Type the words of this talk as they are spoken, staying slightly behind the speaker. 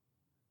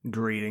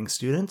Greetings,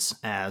 students.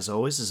 As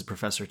always, this is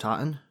Professor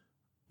Totten,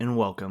 and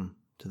welcome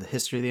to the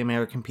History of the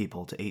American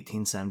People to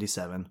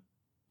 1877.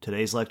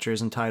 Today's lecture is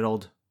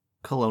entitled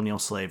Colonial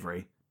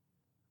Slavery.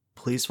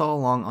 Please follow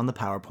along on the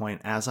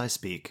PowerPoint as I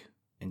speak,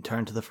 and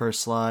turn to the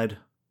first slide,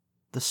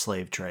 the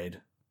slave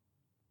trade.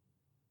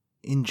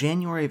 In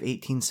January of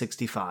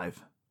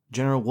 1865,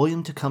 General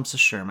William Tecumseh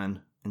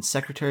Sherman and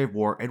Secretary of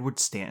War Edward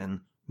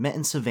Stanton met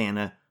in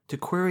Savannah to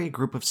query a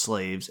group of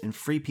slaves and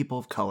free people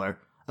of color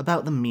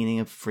about the meaning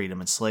of freedom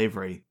and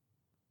slavery.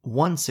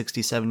 One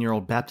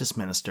 67-year-old Baptist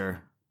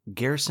minister,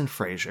 Garrison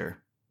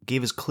Frazier,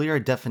 gave as clear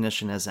a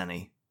definition as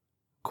any.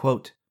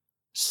 Quote,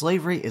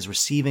 "Slavery is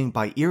receiving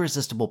by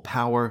irresistible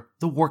power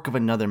the work of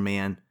another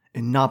man,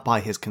 and not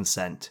by his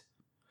consent.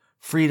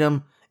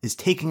 Freedom is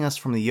taking us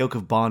from the yoke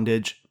of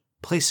bondage,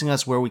 placing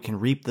us where we can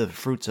reap the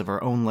fruits of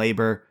our own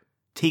labor,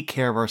 take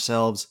care of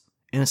ourselves,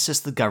 and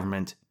assist the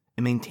government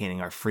in maintaining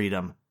our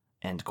freedom."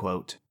 End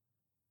quote.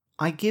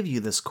 I give you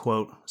this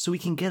quote so we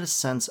can get a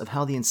sense of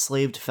how the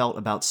enslaved felt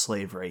about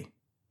slavery,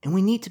 and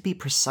we need to be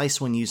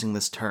precise when using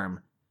this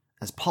term,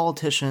 as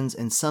politicians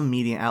and some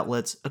media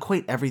outlets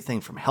equate everything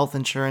from health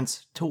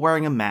insurance to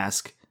wearing a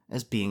mask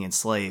as being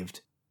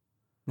enslaved.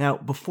 Now,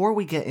 before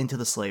we get into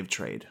the slave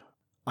trade,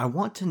 I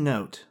want to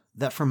note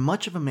that for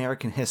much of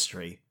American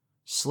history,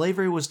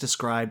 slavery was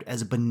described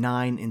as a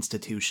benign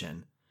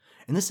institution,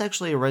 and this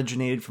actually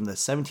originated from the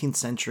 17th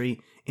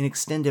century and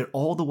extended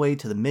all the way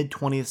to the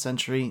mid-20th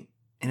century,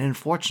 and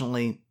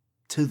unfortunately,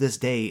 to this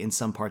day in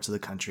some parts of the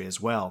country as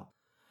well.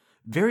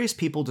 Various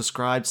people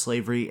described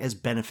slavery as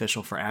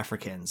beneficial for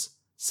Africans,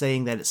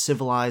 saying that it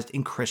civilized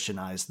and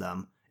Christianized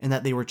them, and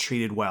that they were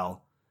treated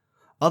well.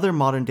 Other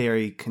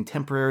modern-day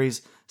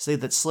contemporaries say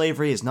that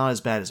slavery is not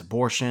as bad as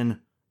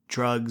abortion,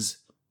 drugs,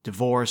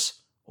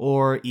 divorce,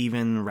 or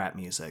even rap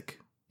music,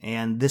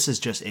 and this is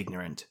just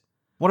ignorant.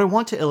 What I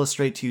want to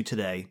illustrate to you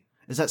today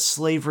is that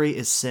slavery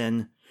is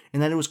sin,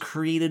 and that it was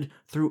created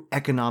through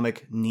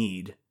economic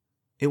need.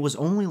 It was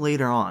only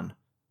later on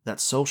that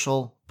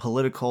social,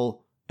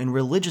 political, and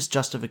religious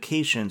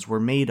justifications were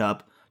made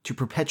up to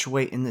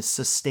perpetuate and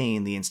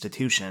sustain the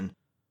institution.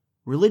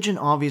 Religion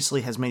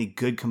obviously has many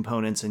good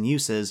components and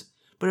uses,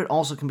 but it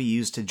also can be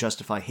used to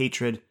justify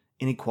hatred,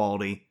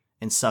 inequality,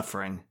 and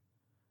suffering.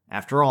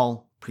 After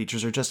all,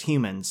 preachers are just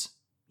humans.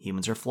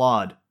 Humans are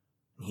flawed,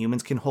 and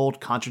humans can hold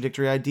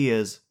contradictory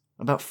ideas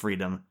about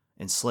freedom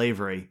and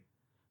slavery.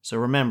 So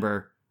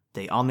remember,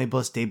 de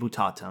omnibus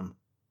debutatum.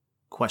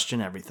 Question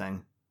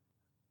everything.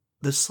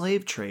 The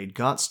slave trade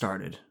got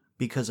started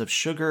because of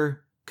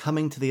sugar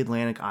coming to the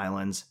Atlantic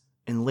islands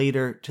and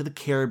later to the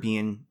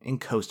Caribbean and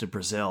coast of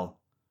Brazil.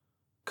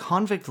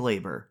 Convict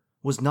labor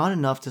was not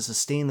enough to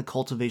sustain the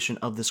cultivation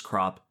of this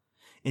crop,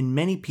 and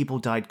many people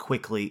died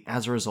quickly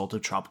as a result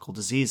of tropical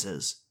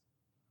diseases.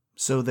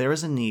 So there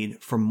is a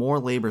need for more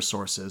labor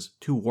sources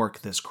to work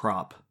this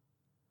crop.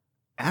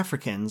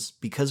 Africans,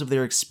 because of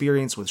their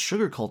experience with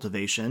sugar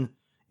cultivation,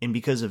 and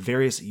because of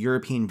various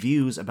European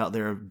views about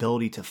their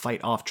ability to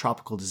fight off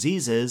tropical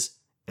diseases,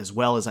 as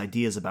well as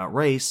ideas about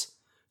race,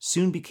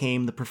 soon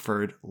became the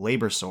preferred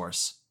labor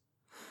source.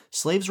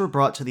 Slaves were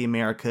brought to the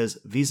Americas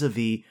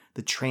vis-a-vis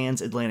the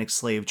transatlantic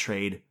slave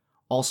trade,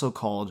 also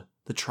called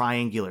the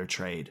triangular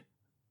trade.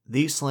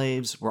 These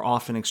slaves were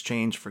often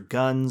exchanged for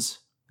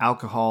guns,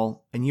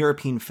 alcohol, and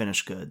European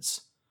finished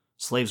goods.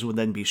 Slaves would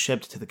then be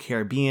shipped to the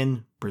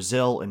Caribbean,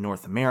 Brazil, and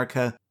North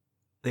America.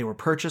 They were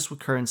purchased with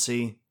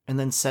currency and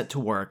then set to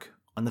work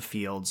on the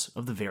fields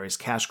of the various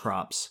cash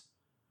crops.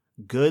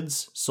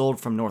 Goods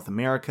sold from North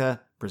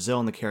America, Brazil,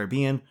 and the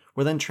Caribbean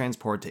were then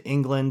transported to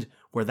England,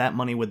 where that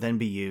money would then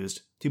be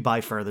used to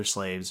buy further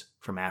slaves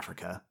from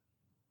Africa.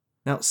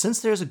 Now, since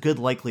there's a good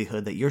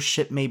likelihood that your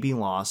ship may be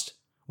lost,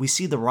 we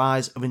see the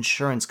rise of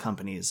insurance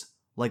companies,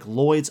 like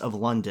Lloyd's of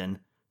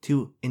London,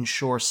 to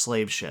insure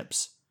slave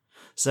ships.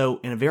 So,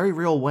 in a very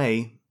real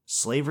way,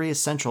 slavery is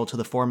central to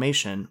the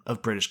formation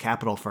of British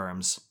capital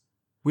firms.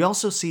 We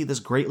also see this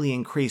greatly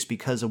increase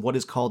because of what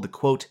is called the,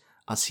 quote,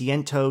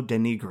 asiento de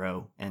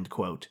negro, end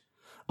quote,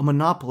 a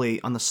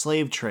monopoly on the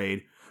slave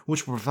trade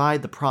which will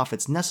provide the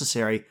profits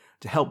necessary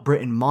to help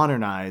Britain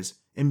modernize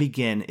and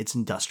begin its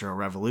industrial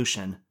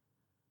revolution.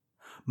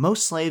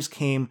 Most slaves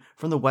came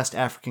from the West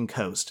African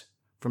coast,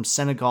 from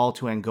Senegal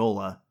to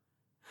Angola.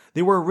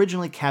 They were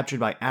originally captured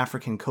by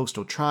African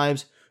coastal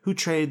tribes who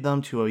traded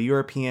them to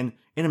European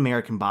and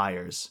American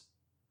buyers.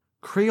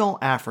 Creole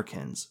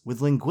Africans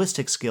with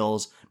linguistic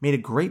skills made a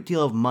great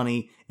deal of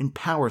money and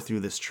power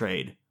through this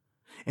trade,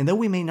 and though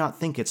we may not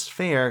think it's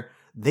fair,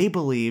 they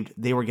believed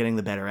they were getting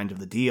the better end of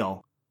the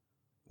deal.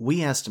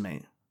 We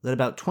estimate that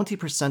about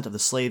 20% of the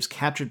slaves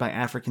captured by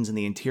Africans in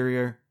the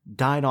interior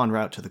died en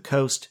route to the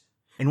coast,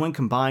 and when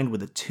combined with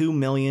the 2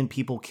 million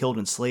people killed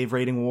in slave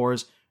raiding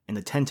wars and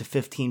the 10 to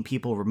 15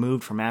 people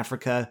removed from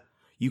Africa,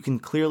 you can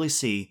clearly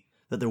see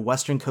that the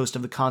western coast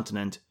of the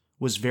continent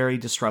was very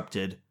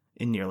disrupted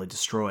and nearly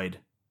destroyed.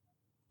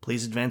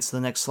 Please advance to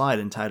the next slide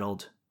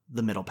entitled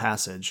The Middle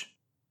Passage.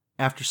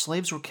 After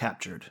slaves were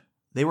captured,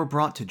 they were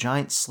brought to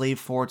giant slave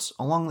forts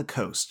along the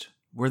coast,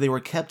 where they were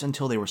kept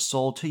until they were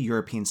sold to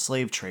European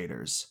slave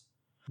traders.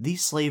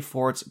 These slave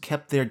forts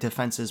kept their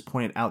defenses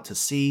pointed out to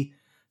sea,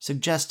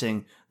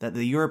 suggesting that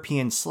the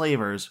European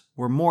slavers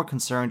were more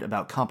concerned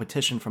about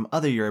competition from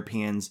other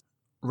Europeans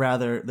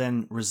rather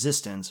than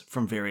resistance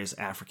from various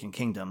African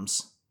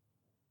kingdoms.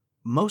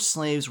 Most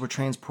slaves were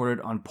transported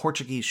on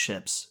Portuguese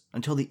ships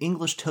until the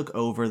English took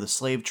over the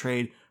slave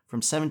trade from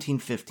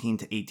 1715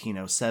 to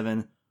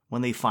 1807,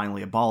 when they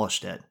finally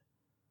abolished it.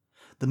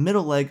 The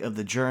middle leg of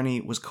the journey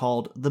was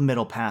called the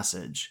Middle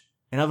Passage,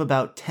 and of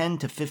about 10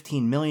 to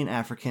 15 million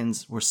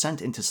Africans were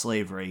sent into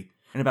slavery,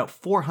 and about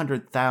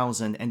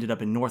 400,000 ended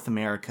up in North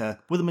America,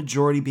 with a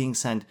majority being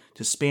sent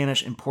to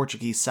Spanish and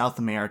Portuguese South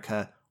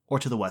America or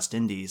to the West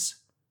Indies.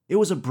 It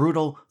was a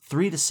brutal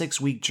 3 to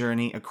 6 week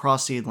journey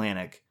across the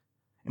Atlantic,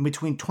 and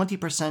between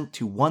 20%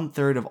 to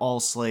 1/3 of all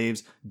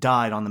slaves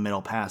died on the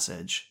Middle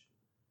Passage.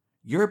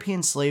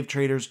 European slave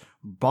traders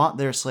bought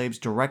their slaves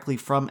directly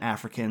from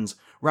Africans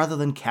rather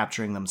than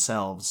capturing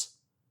themselves.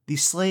 The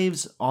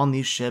slaves on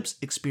these ships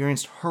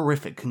experienced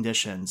horrific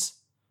conditions.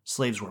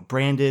 Slaves were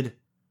branded,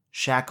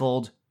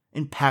 shackled,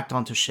 and packed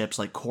onto ships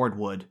like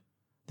cordwood.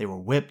 They were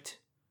whipped,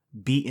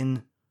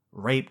 beaten,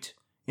 raped,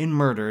 and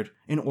murdered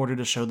in order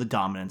to show the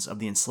dominance of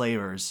the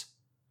enslavers.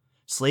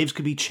 Slaves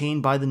could be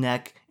chained by the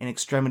neck and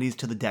extremities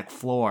to the deck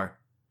floor.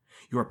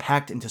 You were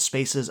packed into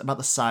spaces about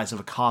the size of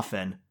a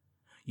coffin.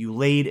 You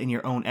laid in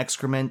your own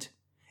excrement,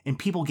 and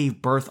people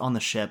gave birth on the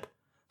ship,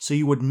 so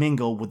you would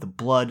mingle with the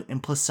blood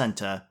and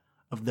placenta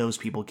of those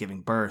people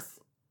giving birth.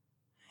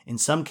 In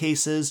some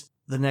cases,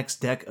 the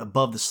next deck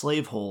above the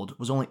slave hold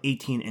was only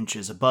 18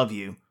 inches above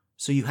you,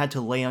 so you had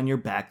to lay on your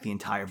back the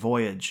entire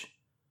voyage.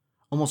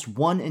 Almost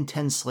 1 in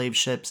 10 slave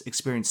ships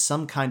experienced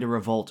some kind of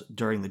revolt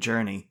during the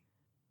journey.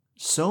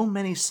 So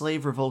many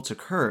slave revolts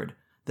occurred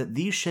that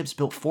these ships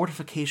built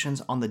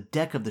fortifications on the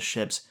deck of the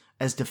ships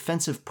as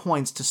defensive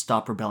points to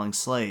stop rebelling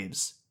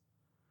slaves.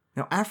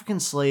 Now, African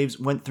slaves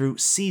went through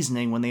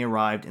seasoning when they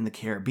arrived in the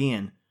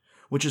Caribbean,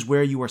 which is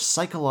where you are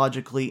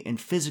psychologically and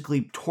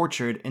physically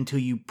tortured until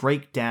you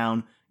break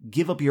down,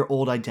 give up your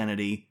old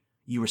identity,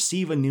 you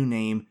receive a new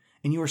name,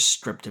 and you are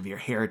stripped of your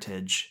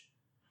heritage.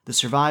 The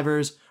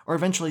survivors are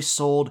eventually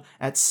sold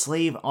at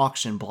slave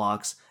auction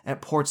blocks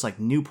at ports like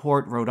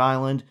Newport, Rhode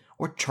Island,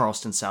 or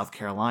Charleston, South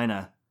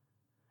Carolina.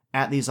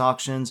 At these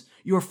auctions,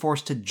 you are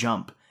forced to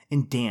jump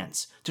and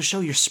dance to show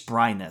your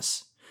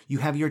spryness. You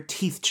have your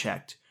teeth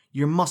checked.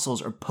 Your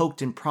muscles are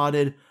poked and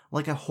prodded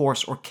like a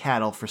horse or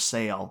cattle for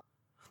sale.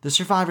 The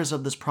survivors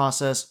of this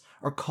process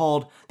are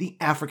called the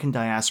African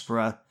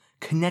diaspora,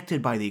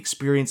 connected by the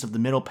experience of the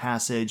Middle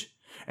Passage,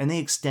 and they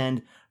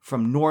extend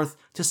from North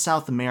to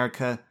South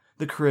America,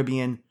 the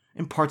Caribbean,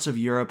 and parts of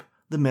Europe,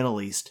 the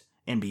Middle East,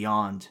 and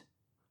beyond.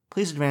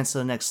 Please advance to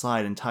the next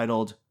slide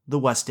entitled The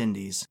West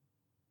Indies.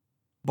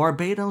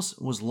 Barbados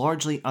was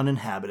largely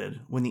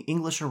uninhabited when the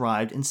English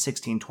arrived in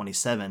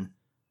 1627.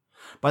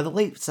 By the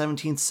late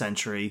 17th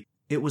century,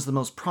 it was the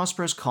most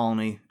prosperous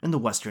colony in the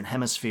Western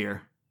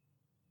Hemisphere.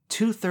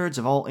 2/3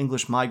 of all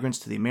English migrants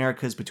to the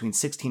Americas between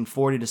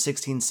 1640 to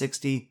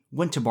 1660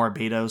 went to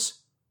Barbados,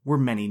 where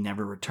many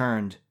never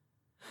returned.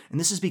 And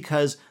this is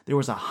because there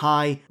was a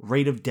high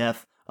rate of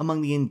death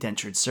among the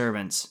indentured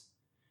servants,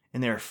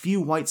 and there are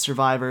few white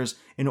survivors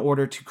in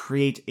order to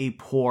create a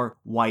poor,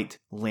 white,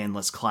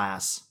 landless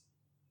class.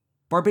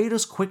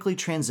 Barbados quickly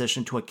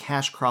transitioned to a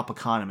cash crop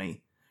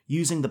economy,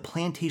 using the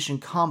plantation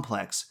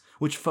complex,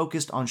 which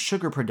focused on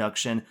sugar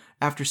production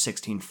after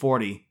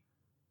 1640.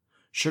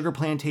 Sugar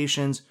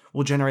plantations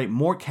will generate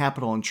more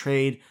capital and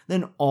trade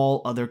than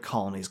all other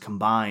colonies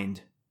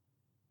combined.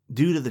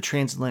 Due to the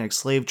transatlantic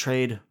slave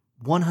trade,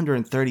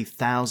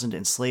 130,000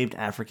 enslaved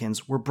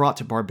Africans were brought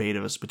to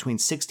Barbados between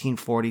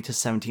 1640 to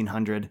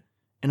 1700,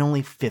 and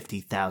only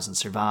 50,000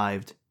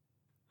 survived.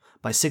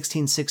 By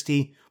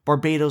 1660,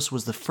 Barbados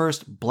was the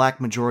first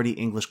black-majority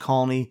English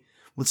colony,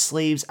 with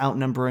slaves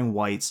outnumbering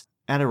whites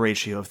at a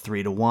ratio of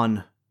 3 to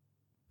 1.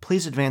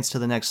 Please advance to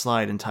the next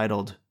slide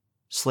entitled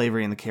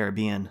Slavery in the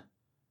Caribbean.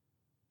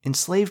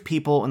 Enslaved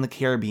people in the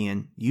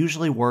Caribbean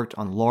usually worked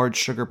on large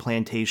sugar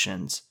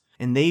plantations,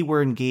 and they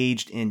were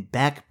engaged in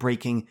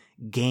back-breaking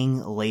gang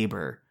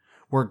labor,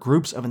 where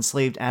groups of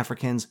enslaved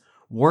Africans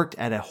worked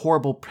at a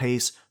horrible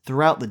pace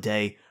throughout the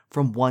day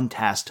from one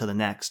task to the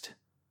next.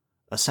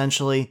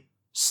 Essentially,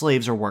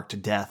 slaves are worked to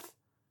death.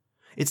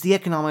 It's the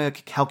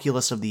economic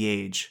calculus of the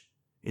age.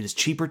 It is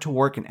cheaper to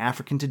work an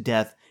African to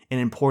death and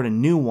import a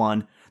new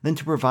one than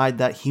to provide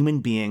that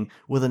human being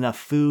with enough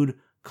food,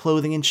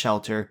 clothing, and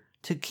shelter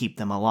to keep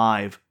them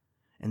alive.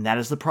 And that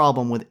is the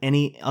problem with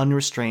any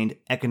unrestrained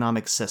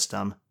economic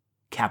system,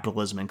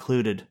 capitalism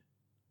included.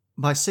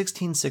 By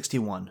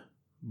 1661,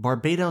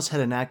 Barbados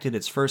had enacted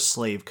its first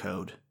slave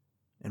code.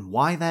 And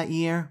why that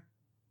year?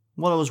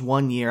 Well, it was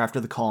 1 year after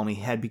the colony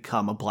had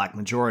become a black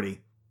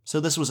majority, so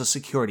this was a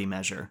security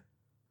measure.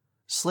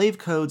 Slave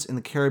codes in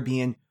the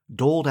Caribbean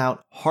doled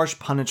out harsh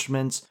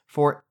punishments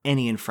for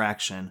any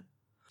infraction.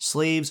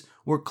 Slaves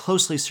were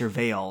closely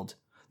surveilled.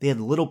 They had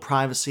little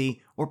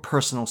privacy or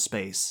personal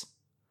space.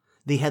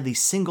 They had the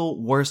single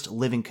worst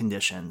living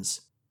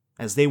conditions.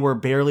 as they were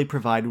barely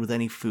provided with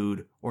any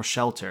food or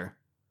shelter.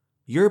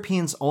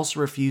 Europeans also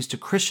refused to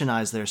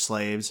Christianize their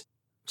slaves,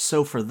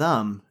 so for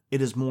them,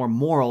 it is more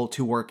moral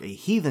to work a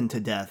heathen to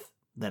death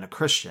than a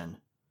Christian.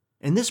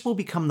 And this will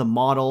become the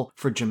model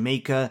for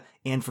Jamaica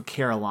and for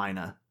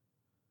Carolina.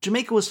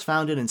 Jamaica was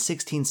founded in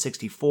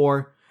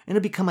 1664 and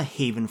had become a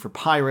haven for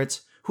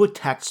pirates who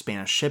attacked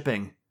Spanish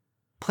shipping.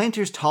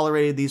 Planters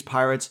tolerated these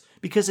pirates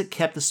because it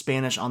kept the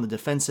Spanish on the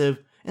defensive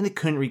and they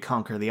couldn't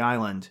reconquer the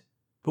island.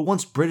 But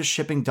once British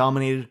shipping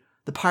dominated,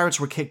 the pirates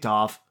were kicked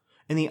off,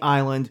 and the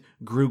island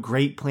grew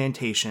great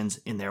plantations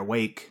in their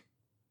wake.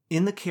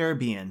 In the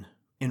Caribbean,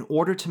 in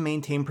order to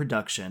maintain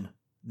production,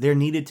 there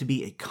needed to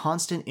be a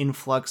constant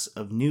influx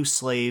of new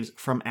slaves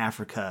from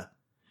Africa,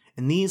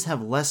 and these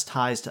have less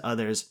ties to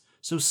others,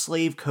 so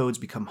slave codes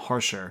become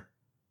harsher.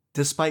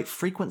 Despite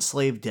frequent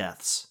slave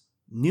deaths,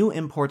 new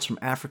imports from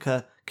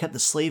Africa kept the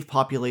slave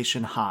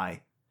population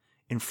high,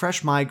 and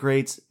fresh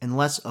migrates and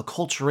less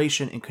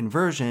acculturation and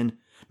conversion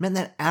meant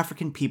that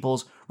African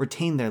peoples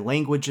retained their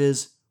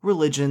languages,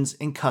 religions,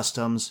 and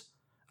customs,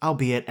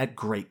 albeit at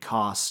great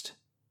cost.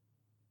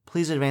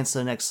 Please advance to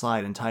the next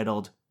slide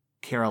entitled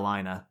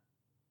Carolina.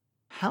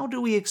 How do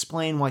we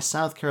explain why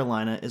South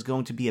Carolina is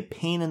going to be a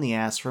pain in the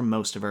ass for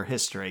most of our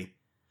history?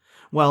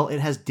 Well, it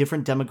has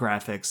different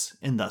demographics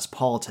and thus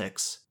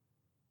politics.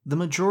 The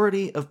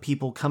majority of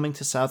people coming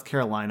to South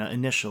Carolina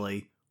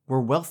initially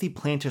were wealthy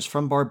planters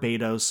from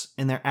Barbados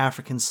and their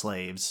African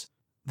slaves.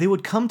 They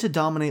would come to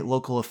dominate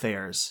local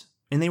affairs,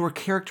 and they were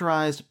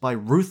characterized by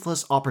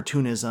ruthless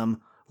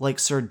opportunism like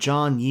Sir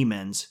John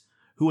Yeamans,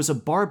 who was a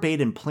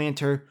Barbadian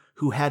planter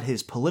who had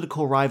his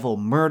political rival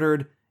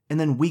murdered and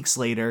then weeks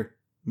later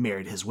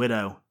married his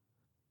widow.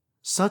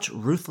 Such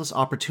ruthless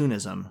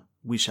opportunism,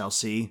 we shall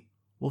see,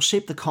 will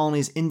shape the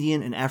colony's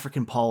Indian and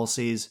African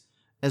policies,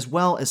 as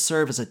well as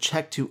serve as a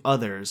check to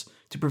others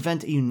to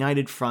prevent a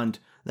united front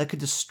that could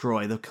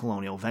destroy the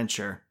colonial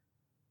venture.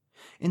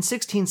 In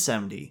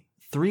 1670,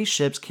 3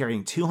 ships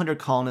carrying 200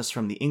 colonists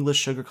from the English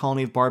sugar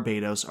colony of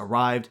Barbados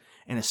arrived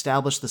and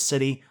established the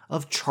city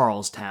of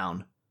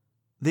Charlestown.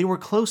 They were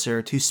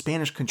closer to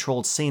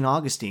Spanish-controlled St.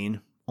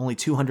 Augustine, only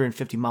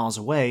 250 miles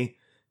away,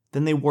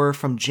 than they were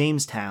from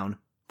Jamestown,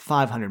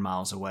 500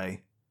 miles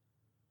away.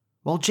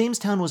 While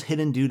Jamestown was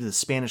hidden due to the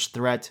Spanish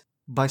threat,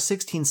 by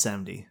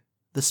 1670,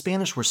 the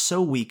Spanish were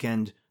so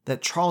weakened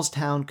that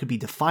Charlestown could be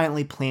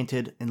defiantly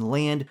planted in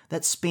land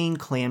that Spain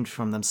claimed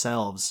from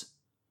themselves.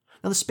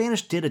 Now, the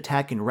Spanish did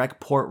attack and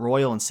wreck Port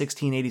Royal in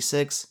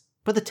 1686,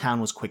 but the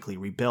town was quickly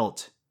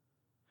rebuilt.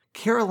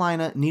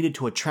 Carolina needed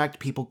to attract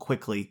people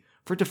quickly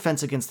for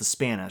defense against the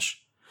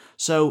Spanish,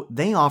 so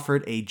they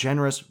offered a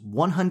generous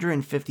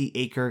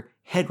 150-acre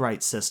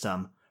headright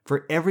system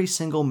for every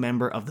single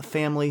member of the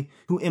family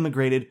who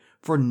immigrated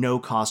for no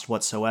cost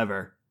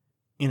whatsoever.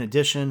 In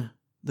addition,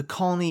 the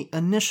colony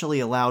initially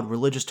allowed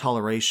religious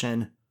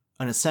toleration,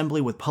 an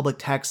assembly with public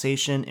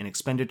taxation and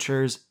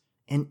expenditures,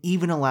 and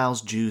even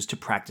allows Jews to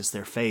practice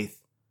their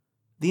faith.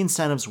 The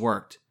incentives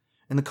worked,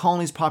 and the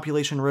colony's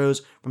population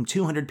rose from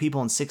 200 people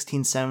in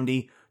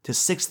 1670 to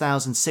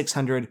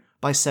 6,600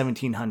 by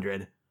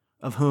 1700,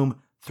 of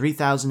whom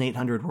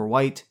 3,800 were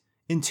white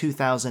and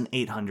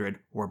 2,800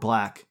 were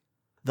black.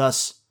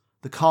 Thus,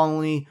 the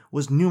colony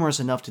was numerous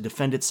enough to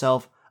defend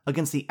itself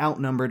against the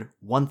outnumbered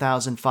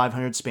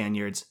 1,500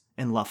 Spaniards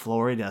in La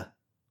Florida.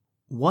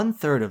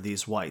 1/3 of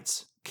these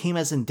whites came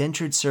as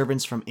indentured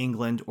servants from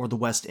England or the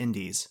West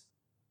Indies,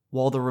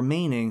 while the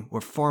remaining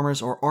were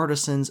farmers or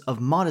artisans of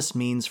modest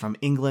means from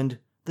England,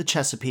 the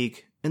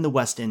Chesapeake, and the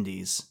West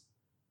Indies.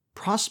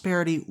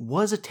 Prosperity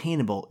was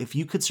attainable if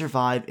you could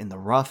survive in the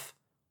rough,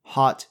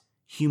 hot,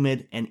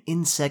 humid, and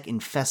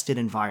insect-infested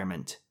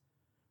environment.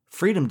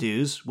 Freedom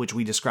dues, which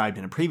we described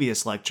in a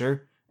previous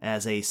lecture,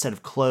 as a set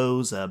of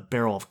clothes, a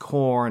barrel of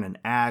corn, an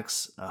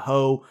axe, a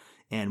hoe,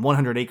 and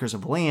 100 acres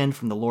of land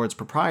from the Lord's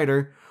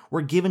proprietor,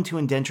 were given to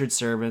indentured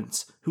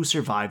servants who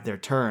survived their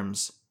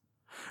terms.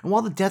 And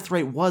while the death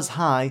rate was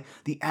high,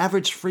 the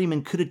average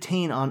freeman could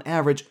attain on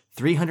average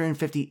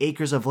 350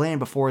 acres of land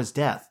before his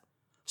death,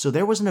 so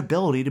there was an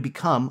ability to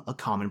become a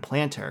common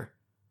planter.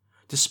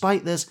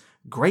 Despite this,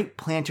 great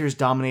planters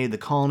dominated the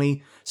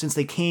colony since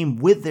they came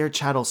with their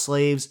chattel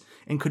slaves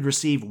and could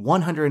receive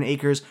 100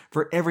 acres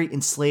for every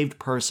enslaved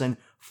person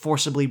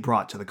forcibly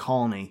brought to the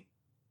colony.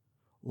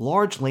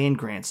 Large land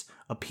grants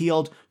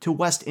appealed to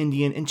West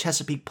Indian and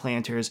Chesapeake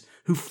planters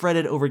who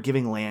fretted over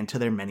giving land to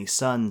their many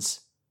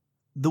sons.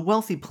 The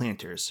wealthy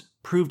planters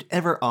proved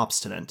ever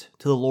obstinate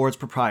to the Lord's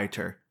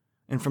proprietor,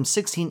 and from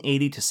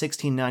 1680 to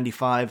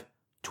 1695,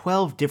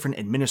 12 different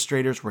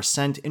administrators were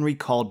sent and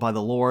recalled by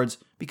the Lords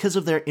because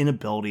of their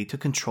inability to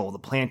control the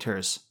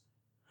planters.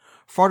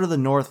 Far to the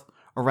north,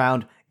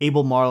 around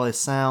Albemarle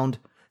Sound,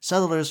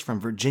 settlers from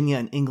Virginia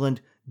and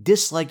England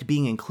disliked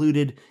being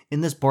included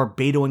in this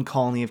Barbadian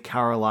colony of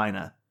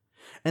Carolina,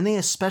 and they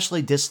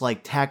especially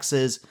disliked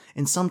taxes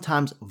and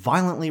sometimes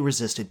violently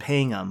resisted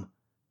paying them.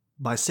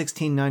 By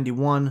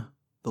 1691,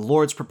 the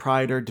Lord's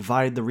proprietor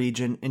divided the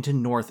region into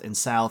North and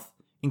South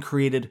and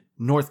created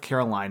North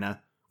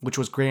Carolina, which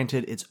was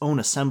granted its own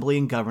assembly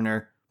and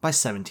governor by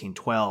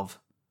 1712.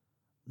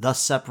 Thus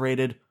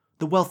separated,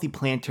 the wealthy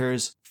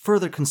planters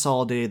further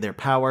consolidated their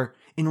power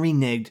and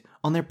reneged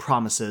on their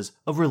promises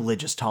of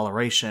religious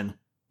toleration.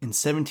 In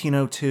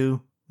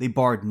 1702, they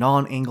barred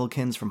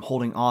non-Anglicans from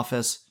holding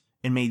office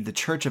and made the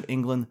Church of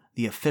England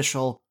the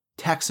official,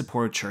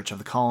 tax-supported church of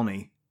the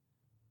colony.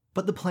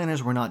 But the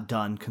planters were not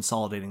done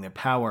consolidating their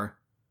power.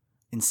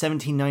 In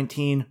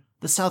 1719,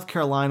 the South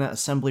Carolina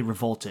Assembly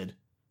revolted.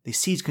 They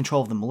seized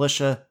control of the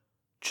militia,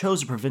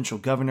 chose a provincial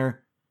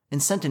governor,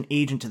 and sent an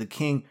agent to the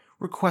king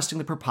requesting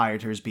the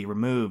proprietors be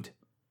removed.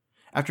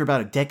 After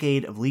about a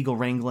decade of legal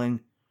wrangling,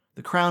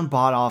 the crown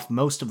bought off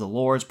most of the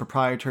lords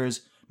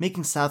proprietors,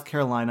 making South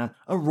Carolina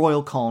a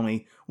royal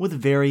colony with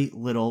very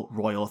little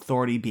royal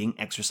authority being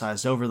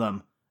exercised over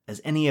them,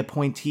 as any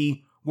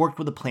appointee worked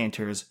with the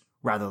planters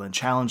rather than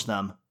challenged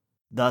them.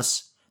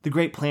 Thus, the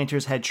great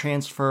planters had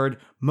transferred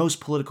most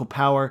political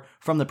power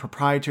from the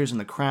proprietors and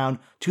the crown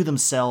to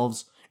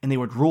themselves, and they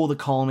would rule the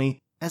colony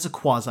as a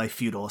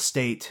quasi-feudal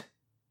estate.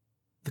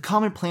 The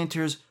common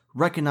planters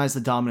recognized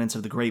the dominance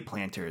of the great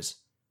planters,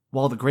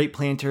 while the great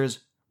planters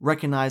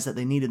recognized that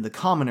they needed the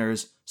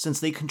commoners since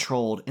they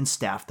controlled and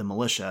staffed the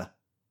militia.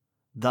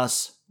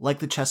 Thus, like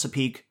the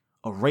Chesapeake,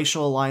 a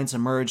racial alliance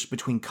emerged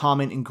between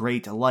common and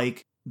great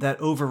alike that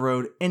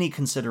overrode any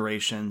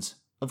considerations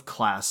of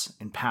class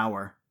and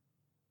power.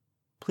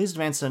 Please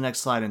advance to the next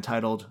slide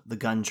entitled The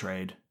Gun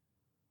Trade.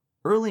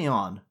 Early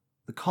on,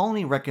 the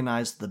colony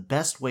recognized the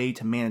best way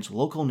to manage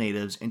local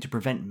natives and to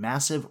prevent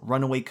massive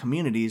runaway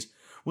communities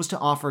was to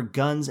offer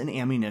guns and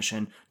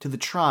ammunition to the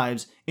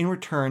tribes in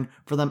return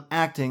for them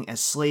acting as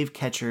slave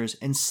catchers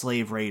and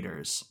slave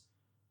raiders.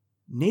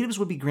 Natives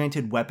would be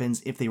granted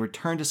weapons if they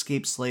returned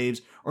escaped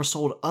slaves or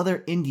sold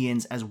other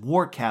Indians as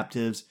war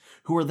captives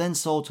who were then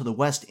sold to the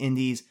West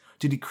Indies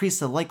to decrease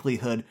the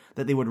likelihood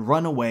that they would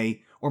run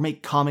away or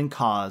make common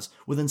cause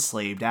with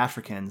enslaved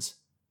Africans.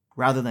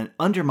 Rather than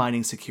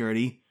undermining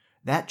security,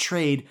 that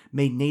trade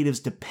made natives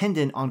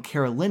dependent on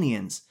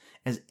Carolinians,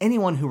 as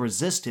anyone who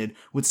resisted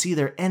would see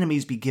their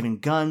enemies be given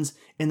guns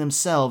and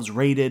themselves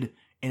raided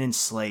and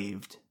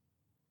enslaved.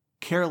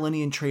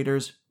 Carolinian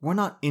traders were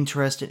not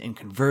interested in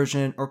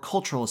conversion or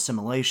cultural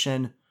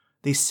assimilation.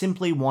 They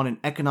simply wanted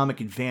economic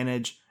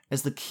advantage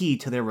as the key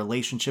to their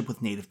relationship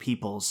with native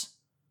peoples.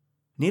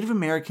 Native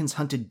Americans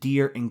hunted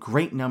deer in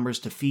great numbers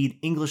to feed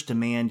English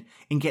demand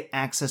and get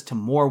access to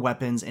more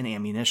weapons and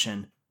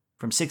ammunition.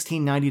 From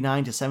 1699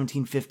 to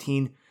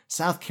 1715,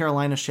 South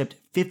Carolina shipped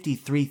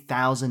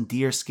 53,000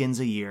 deer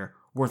skins a year,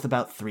 worth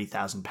about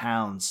 3,000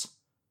 pounds.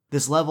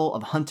 This level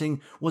of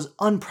hunting was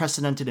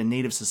unprecedented in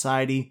native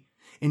society,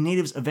 and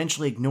natives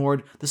eventually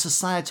ignored the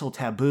societal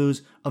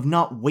taboos of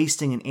not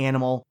wasting an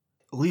animal,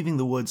 leaving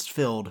the woods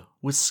filled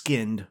with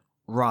skinned,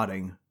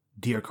 rotting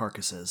deer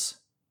carcasses.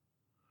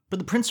 But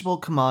the principal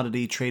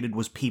commodity traded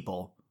was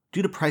people,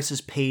 due to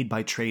prices paid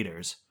by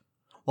traders.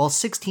 While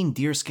 16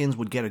 deer skins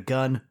would get a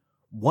gun,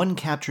 one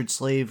captured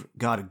slave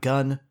got a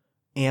gun,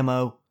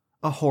 ammo,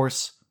 a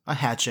horse, a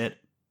hatchet,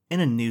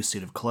 and a new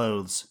suit of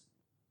clothes.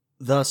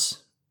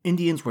 Thus,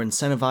 Indians were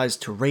incentivized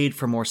to raid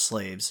for more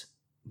slaves,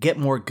 get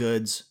more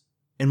goods,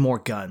 and more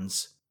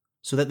guns,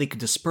 so that they could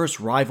disperse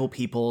rival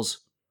peoples,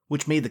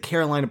 which made the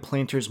Carolina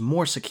planters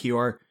more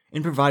secure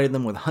and provided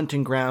them with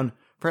hunting ground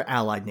for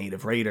allied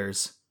native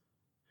raiders.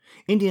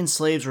 Indian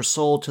slaves were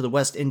sold to the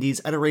West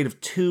Indies at a rate of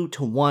 2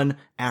 to 1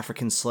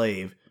 African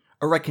slave,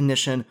 a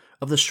recognition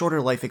of the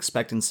shorter life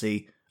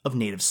expectancy of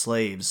native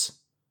slaves.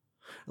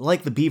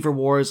 Like the Beaver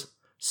Wars,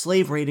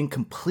 slave raiding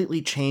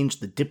completely changed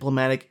the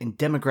diplomatic and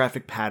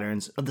demographic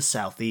patterns of the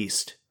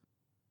Southeast.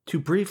 To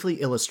briefly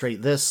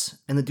illustrate this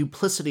and the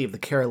duplicity of the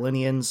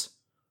Carolinians,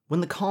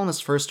 when the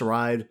colonists first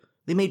arrived,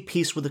 they made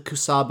peace with the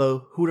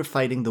Cusabo who were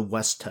fighting the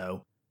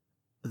Westo.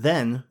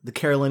 Then, the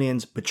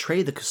Carolinians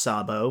betrayed the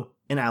Cusabo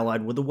and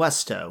allied with the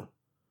Westo.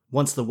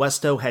 Once the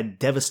Westo had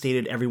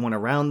devastated everyone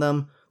around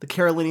them, the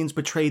Carolinians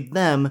betrayed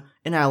them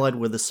and allied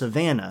with the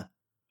Savannah.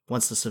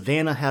 Once the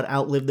Savannah had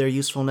outlived their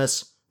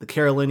usefulness, the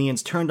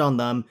Carolinians turned on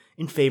them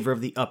in favor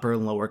of the Upper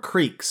and Lower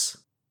Creeks.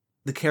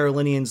 The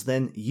Carolinians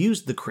then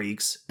used the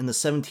Creeks in the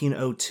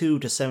 1702 to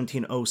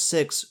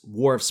 1706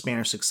 War of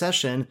Spanish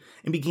Succession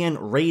and began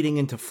raiding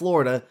into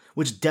Florida,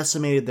 which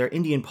decimated their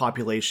Indian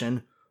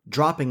population,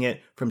 dropping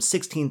it from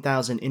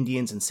 16,000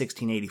 Indians in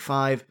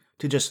 1685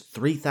 to just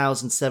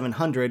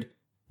 3,700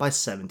 by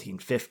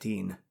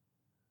 1715.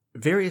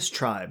 Various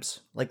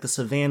tribes, like the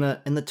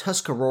Savannah and the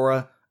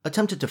Tuscarora,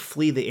 attempted to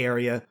flee the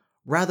area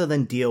rather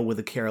than deal with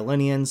the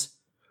Carolinians,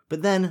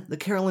 but then the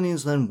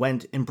Carolinians then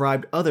went and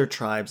bribed other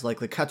tribes like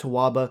the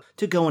Catawba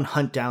to go and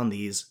hunt down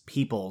these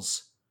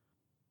peoples.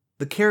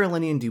 The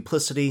Carolinian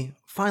duplicity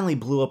finally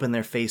blew up in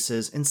their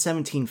faces in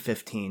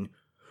 1715,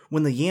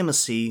 when the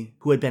Yamasee,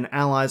 who had been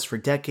allies for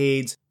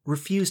decades,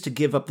 refused to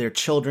give up their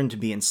children to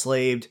be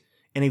enslaved,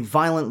 and a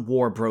violent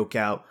war broke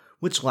out,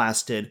 which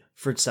lasted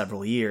for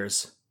several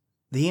years.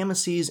 The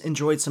Yamasees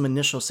enjoyed some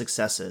initial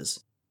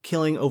successes,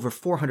 killing over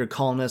 400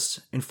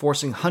 colonists and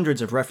forcing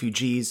hundreds of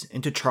refugees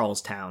into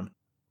Charlestown.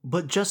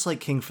 But just like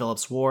King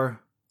Philip's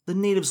War, the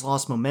natives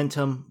lost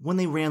momentum when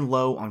they ran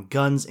low on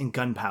guns and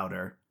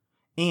gunpowder,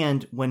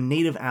 and when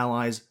native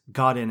allies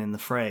got in the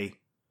fray.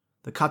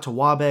 The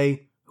Catawba,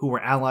 who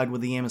were allied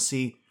with the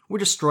Yamasee, were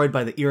destroyed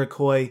by the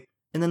Iroquois,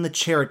 and then the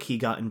Cherokee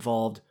got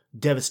involved,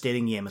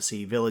 devastating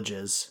Yamasee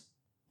villages.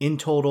 In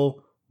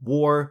total,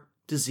 war,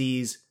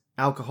 disease,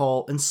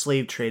 alcohol, and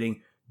slave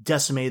trading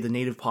decimated the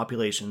native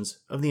populations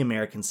of the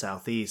American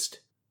Southeast.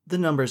 The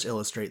numbers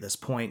illustrate this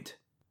point.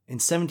 In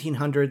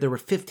 1700, there were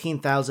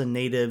 15,000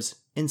 natives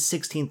and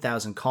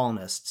 16,000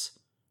 colonists.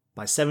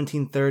 By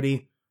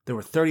 1730, there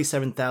were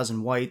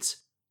 37,000 whites,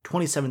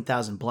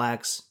 27,000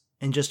 blacks,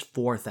 and just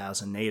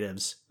 4,000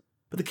 natives.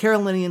 But the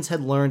Carolinians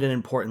had learned an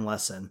important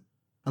lesson.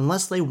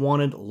 Unless they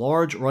wanted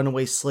large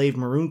runaway slave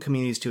maroon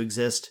communities to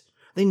exist,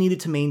 they needed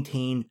to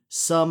maintain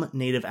some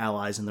native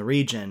allies in the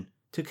region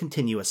to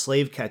continue as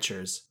slave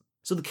catchers.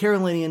 So the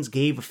Carolinians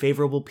gave a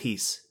favorable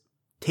peace,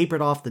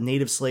 tapered off the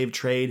native slave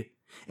trade,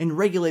 and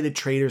regulated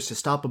traders to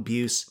stop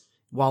abuse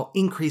while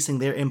increasing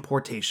their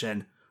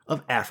importation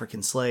of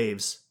African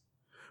slaves.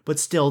 But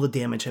still, the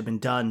damage had been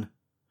done.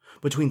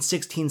 Between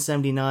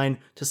 1679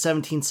 to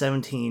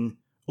 1717,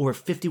 over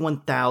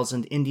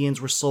 51,000 Indians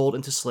were sold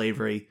into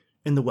slavery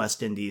in the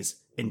West Indies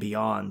and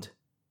beyond.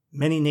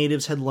 Many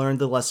natives had learned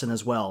the lesson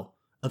as well,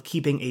 of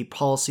keeping a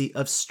policy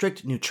of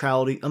strict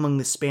neutrality among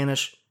the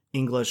Spanish,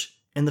 English,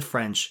 and the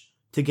French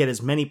to get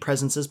as many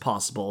presents as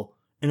possible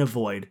and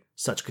avoid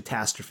such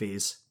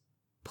catastrophes.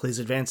 Please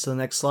advance to the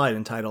next slide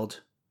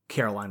entitled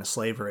Carolina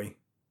Slavery.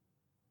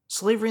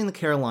 Slavery in the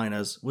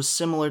Carolinas was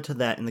similar to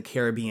that in the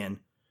Caribbean,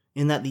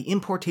 in that the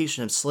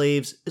importation of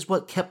slaves is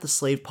what kept the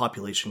slave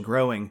population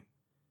growing.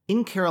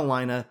 In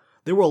Carolina,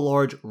 there were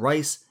large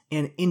rice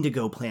and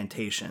indigo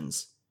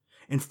plantations,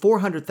 and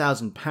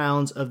 400,000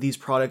 pounds of these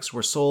products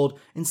were sold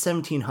in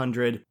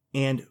 1700,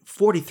 and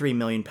 43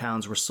 million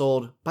pounds were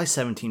sold by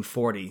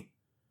 1740.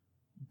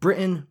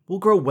 Britain will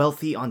grow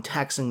wealthy on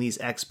taxing these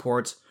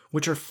exports,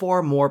 which are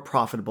far more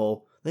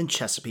profitable than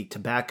Chesapeake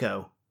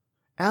tobacco.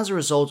 As a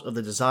result of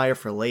the desire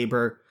for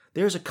labor,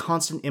 there is a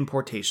constant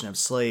importation of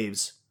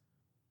slaves.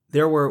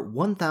 There were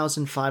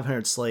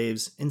 1,500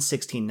 slaves in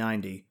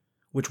 1690,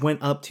 which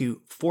went up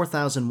to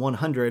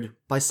 4,100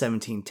 by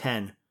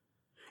 1710,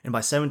 and by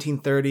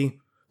 1730,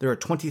 there are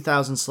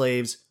 20,000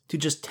 slaves to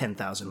just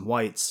 10,000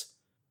 whites.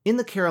 In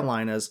the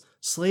Carolinas,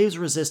 slaves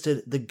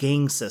resisted the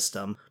gang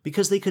system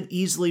because they could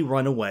easily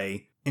run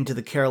away into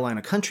the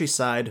Carolina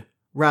countryside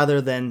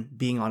rather than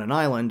being on an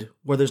island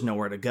where there's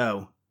nowhere to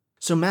go.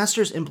 So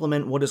masters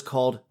implement what is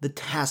called the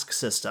task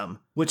system,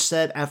 which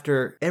said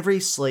after every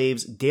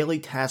slave's daily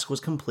task was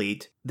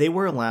complete, they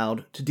were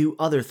allowed to do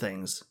other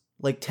things,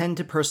 like tend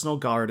to personal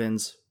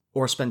gardens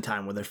or spend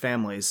time with their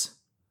families.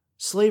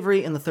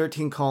 Slavery in the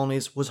 13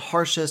 colonies was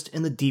harshest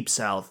in the Deep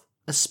South,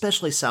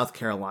 especially South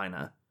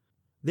Carolina.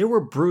 There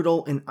were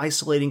brutal and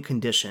isolating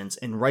conditions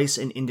in rice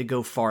and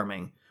indigo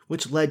farming,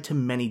 which led to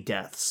many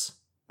deaths.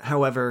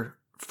 However,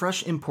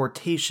 fresh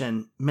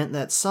importation meant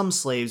that some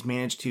slaves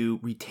managed to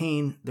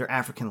retain their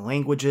African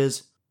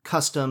languages,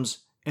 customs,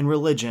 and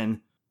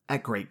religion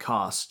at great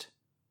cost.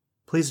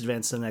 Please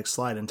advance to the next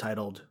slide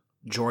entitled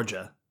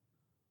Georgia.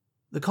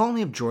 The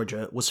colony of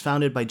Georgia was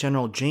founded by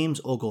General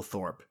James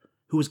Oglethorpe,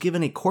 who was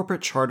given a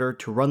corporate charter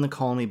to run the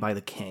colony by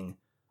the king.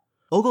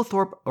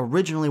 Oglethorpe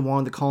originally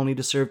wanted the colony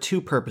to serve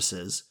two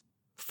purposes.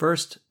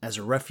 First, as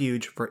a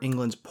refuge for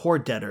England's poor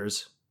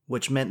debtors,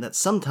 which meant that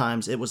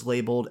sometimes it was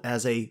labeled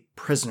as a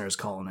prisoner's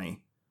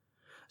colony.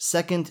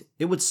 Second,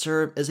 it would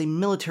serve as a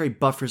military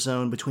buffer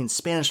zone between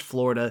Spanish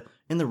Florida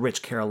and the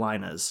rich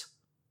Carolinas.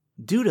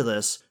 Due to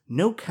this,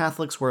 no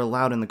Catholics were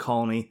allowed in the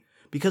colony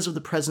because of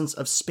the presence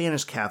of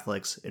Spanish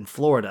Catholics in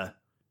Florida.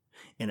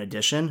 In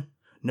addition,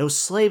 no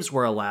slaves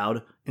were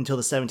allowed until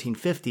the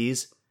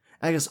 1750s,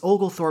 as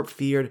Oglethorpe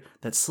feared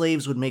that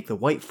slaves would make the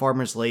white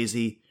farmers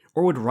lazy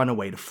or would run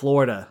away to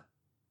Florida.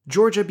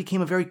 Georgia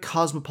became a very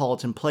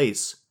cosmopolitan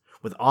place,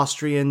 with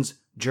Austrians,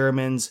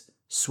 Germans,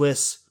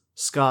 Swiss,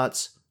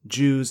 Scots,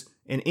 Jews,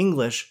 and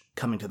English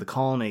coming to the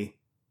colony.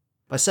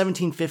 By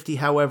 1750,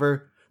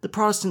 however, the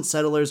Protestant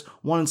settlers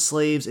wanted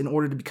slaves in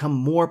order to become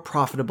more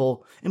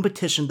profitable and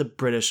petitioned the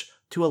British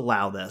to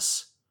allow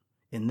this.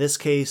 In this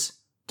case,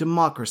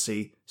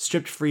 democracy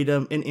stripped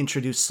freedom and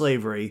introduced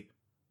slavery,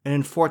 an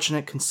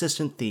unfortunate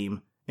consistent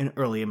theme in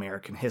early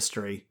American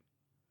history.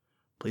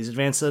 Please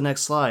advance to the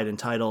next slide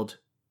entitled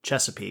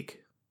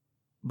Chesapeake.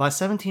 By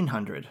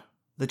 1700,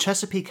 the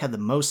Chesapeake had the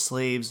most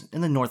slaves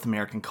in the North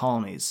American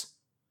colonies.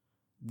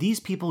 These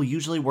people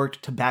usually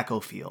worked tobacco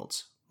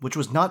fields, which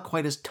was not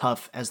quite as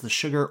tough as the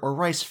sugar or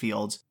rice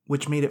fields,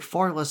 which made it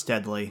far less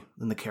deadly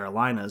than the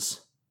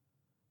Carolinas.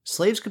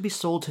 Slaves could be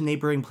sold to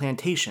neighboring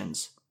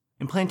plantations,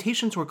 and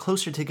plantations were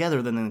closer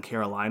together than in the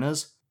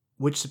Carolinas,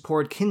 which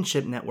supported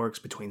kinship networks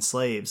between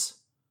slaves.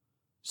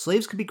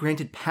 Slaves could be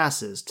granted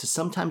passes to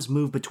sometimes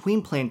move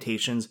between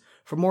plantations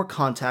for more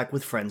contact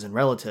with friends and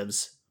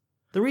relatives.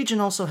 The region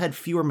also had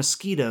fewer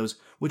mosquitoes,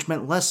 which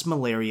meant less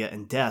malaria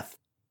and death.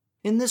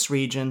 In this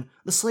region,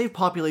 the slave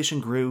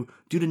population grew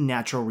due to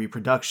natural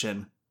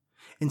reproduction,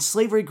 and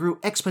slavery grew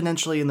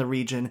exponentially in the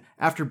region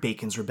after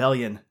Bacon's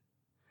Rebellion.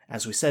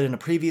 As we said in a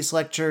previous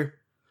lecture,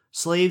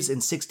 slaves in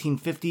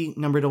 1650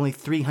 numbered only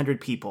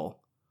 300 people.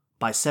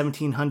 By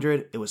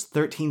 1700, it was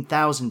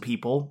 13,000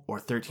 people, or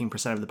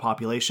 13% of the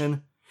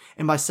population,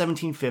 and by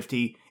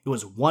 1750, it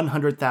was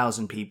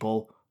 100,000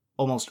 people,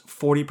 almost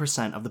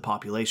 40% of the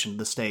population of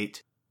the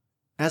state.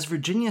 As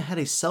Virginia had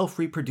a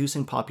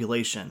self-reproducing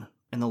population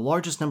and the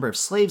largest number of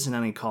slaves in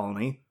any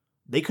colony,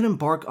 they could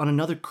embark on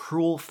another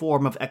cruel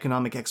form of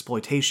economic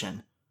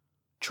exploitation,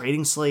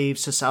 trading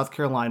slaves to South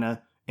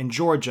Carolina and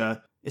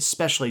Georgia,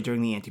 especially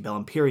during the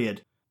antebellum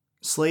period.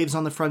 Slaves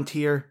on the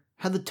frontier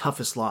had the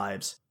toughest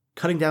lives,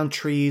 cutting down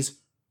trees,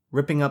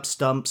 ripping up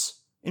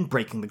stumps, and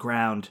breaking the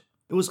ground.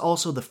 It was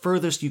also the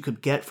furthest you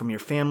could get from your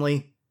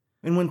family,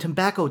 and when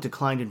tobacco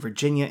declined in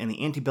Virginia in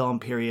the antebellum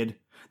period,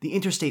 the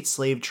interstate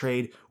slave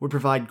trade would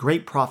provide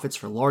great profits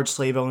for large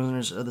slave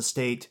owners of the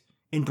state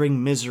and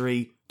bring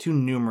misery to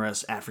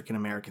numerous African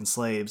American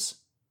slaves.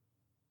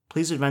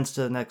 Please advance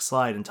to the next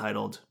slide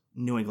entitled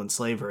New England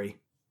Slavery.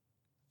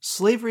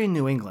 Slavery in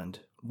New England,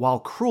 while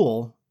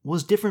cruel,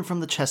 was different from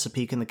the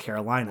Chesapeake and the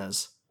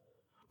Carolinas.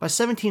 By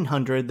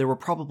 1700, there were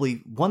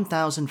probably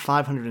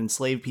 1,500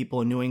 enslaved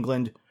people in New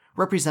England,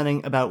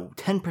 representing about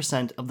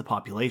 10% of the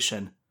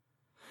population.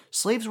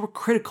 Slaves were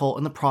critical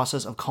in the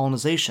process of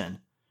colonization,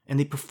 and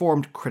they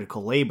performed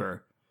critical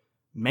labor.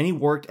 Many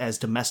worked as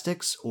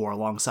domestics or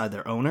alongside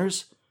their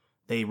owners.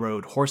 They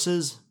rode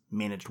horses,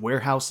 managed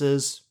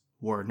warehouses,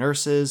 were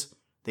nurses,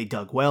 they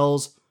dug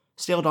wells,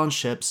 sailed on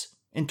ships,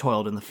 and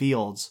toiled in the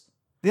fields.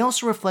 They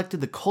also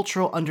reflected the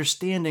cultural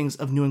understandings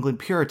of New England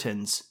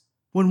Puritans.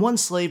 When one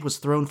slave was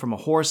thrown from a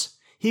horse,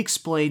 he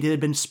explained it had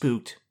been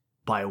spooked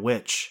by a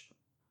witch.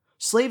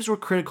 Slaves were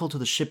critical to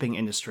the shipping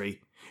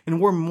industry, and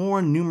were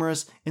more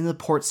numerous in the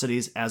port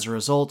cities as a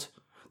result,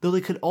 though they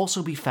could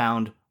also be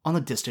found on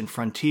the distant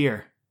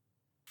frontier.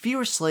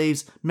 Fewer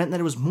slaves meant that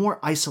it was more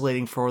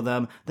isolating for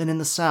them than in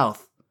the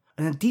South,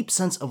 and a deep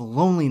sense of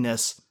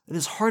loneliness that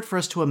is hard for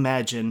us to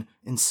imagine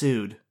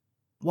ensued.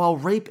 While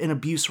rape and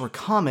abuse were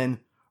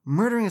common,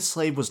 murdering a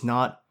slave was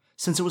not,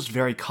 since it was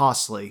very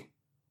costly.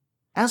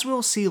 As we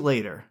will see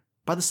later,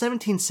 by the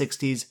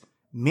 1760s,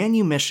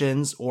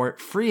 manumissions, or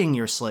freeing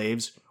your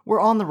slaves,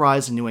 were on the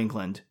rise in New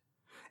England,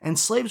 and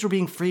slaves were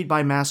being freed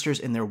by masters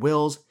in their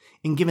wills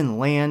and given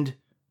land,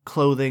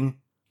 clothing,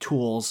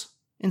 tools,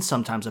 and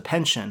sometimes a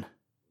pension.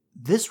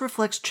 This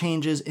reflects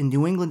changes in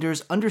New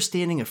Englanders'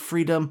 understanding of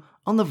freedom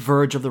on the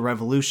verge of the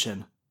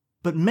Revolution,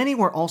 but many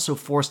were also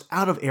forced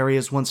out of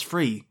areas once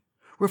free,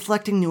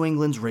 reflecting New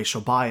England's racial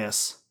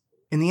bias.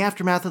 In the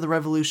aftermath of the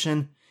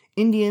Revolution,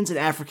 Indians and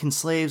African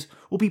slaves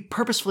will be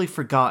purposefully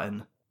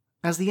forgotten,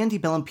 as the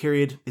antebellum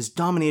period is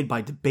dominated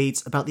by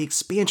debates about the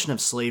expansion of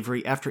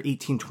slavery after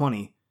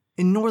 1820,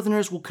 and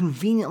Northerners will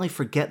conveniently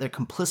forget their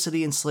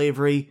complicity in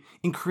slavery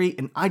and create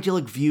an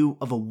idyllic view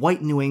of a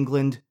white New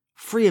England,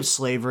 free of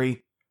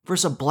slavery,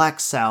 versus a black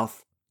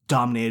South,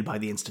 dominated by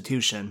the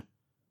institution.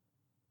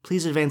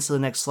 Please advance to the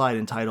next slide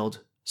entitled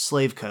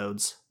Slave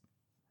Codes.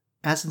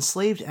 As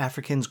enslaved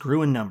Africans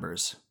grew in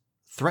numbers,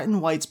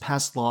 threatened whites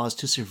passed laws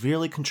to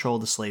severely control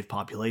the slave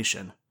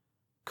population.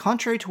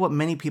 Contrary to what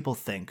many people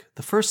think,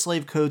 the first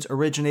slave codes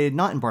originated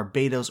not in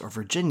Barbados or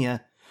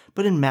Virginia,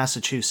 but in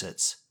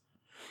Massachusetts.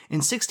 In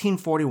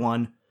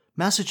 1641,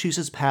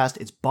 Massachusetts passed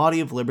its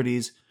Body of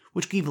Liberties,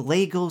 which gave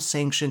legal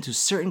sanction to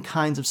certain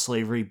kinds of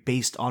slavery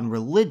based on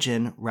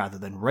religion rather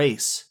than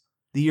race.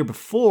 The year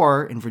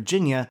before, in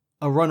Virginia,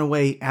 a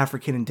runaway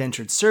African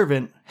indentured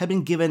servant had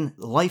been given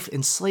life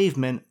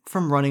enslavement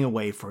from running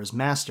away for his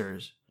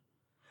masters.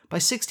 By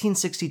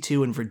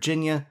 1662 in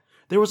Virginia,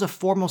 there was a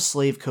formal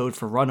slave code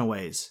for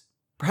runaways.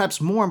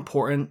 Perhaps more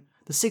important,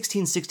 the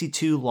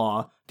 1662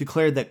 law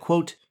declared that,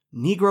 quote,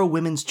 Negro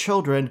women's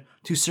children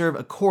to serve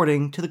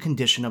according to the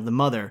condition of the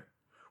mother,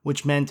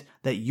 which meant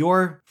that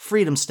your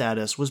freedom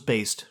status was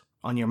based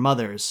on your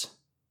mother's.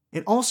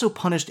 It also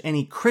punished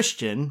any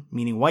Christian,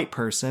 meaning white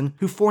person,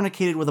 who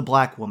fornicated with a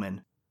black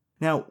woman.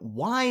 Now,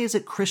 why is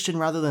it Christian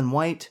rather than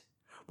white?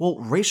 Well,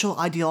 racial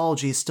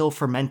ideology is still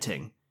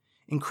fermenting,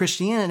 and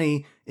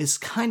Christianity is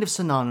kind of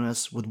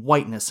synonymous with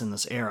whiteness in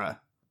this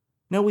era.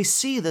 Now, we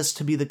see this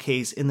to be the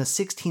case in the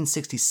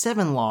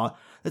 1667 law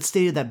that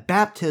stated that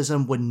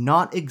baptism would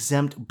not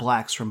exempt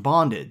blacks from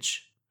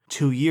bondage.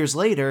 2 years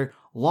later,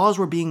 laws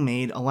were being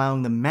made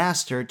allowing the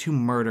master to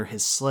murder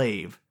his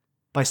slave.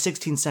 By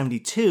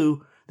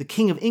 1672, the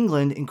King of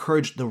England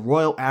encouraged the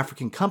Royal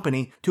African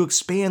Company to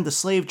expand the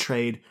slave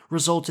trade,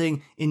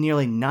 resulting in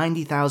nearly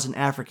 90,000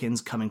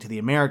 Africans coming to the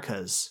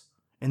Americas.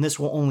 And this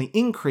will only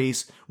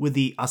increase with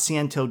the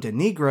Asiento de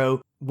Negro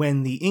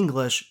when the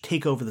English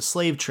take over the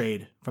slave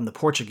trade from the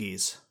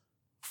Portuguese.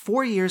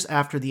 4 years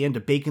after the end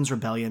of Bacon's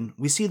Rebellion,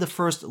 we see the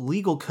first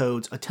legal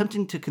codes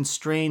attempting to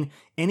constrain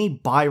any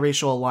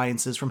biracial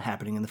alliances from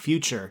happening in the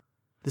future.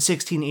 The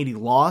 1680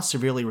 law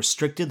severely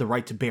restricted the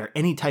right to bear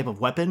any type of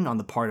weapon on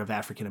the part of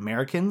African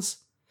Americans.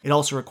 It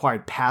also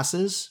required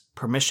passes,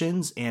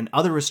 permissions, and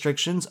other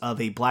restrictions of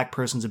a black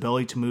person's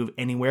ability to move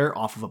anywhere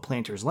off of a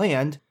planter's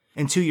land.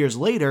 And 2 years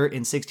later,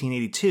 in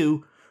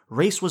 1682,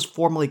 race was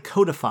formally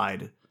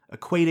codified,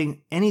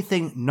 equating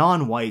anything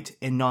non-white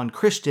and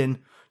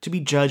non-Christian to be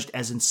judged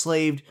as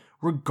enslaved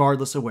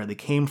regardless of where they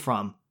came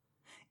from.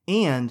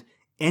 And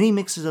any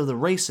mixes of the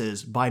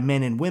races by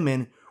men and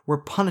women were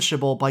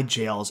punishable by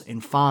jails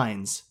and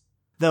fines.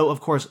 Though, of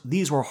course,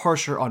 these were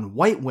harsher on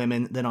white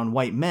women than on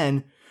white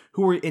men,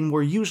 who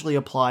were usually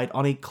applied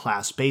on a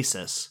class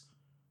basis.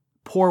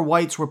 Poor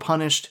whites were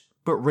punished,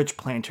 but rich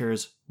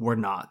planters were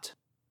not.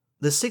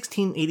 The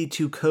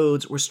 1682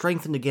 codes were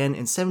strengthened again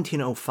in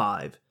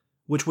 1705,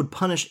 which would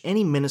punish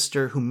any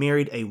minister who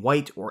married a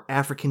white or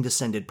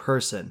African-descended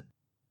person.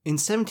 In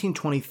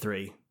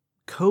 1723,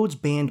 codes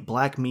banned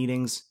black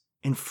meetings,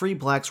 and free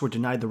blacks were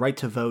denied the right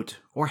to vote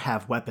or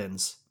have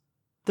weapons.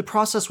 The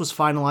process was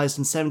finalized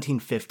in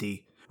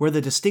 1750, where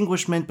the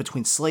distinguishment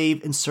between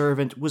slave and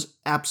servant was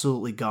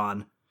absolutely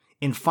gone,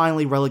 and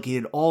finally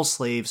relegated all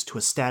slaves to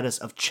a status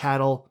of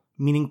chattel,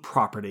 meaning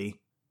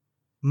property.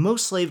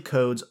 Most slave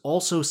codes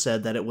also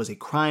said that it was a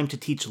crime to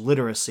teach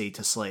literacy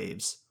to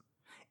slaves,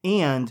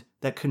 and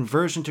that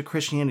conversion to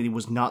Christianity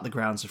was not the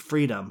grounds of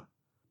freedom.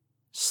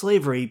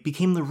 Slavery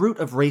became the root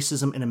of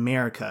racism in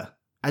America,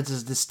 as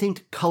a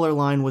distinct color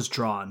line was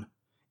drawn,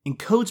 and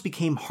codes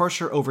became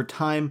harsher over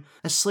time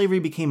as slavery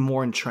became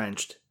more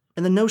entrenched,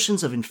 and the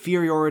notions of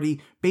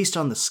inferiority based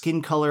on the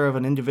skin color of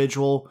an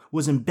individual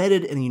was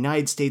embedded in the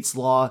United States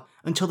law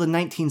until the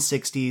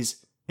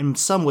 1960s, and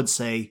some would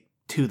say,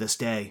 to this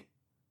day.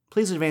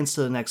 Please advance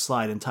to the next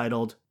slide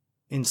entitled,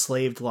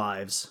 Enslaved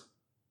Lives.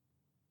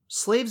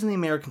 Slaves in the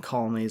American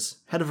colonies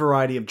had a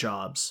variety of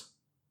jobs.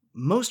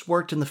 Most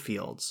worked in the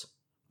fields,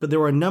 but there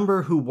were a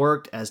number who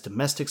worked as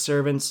domestic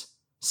servants,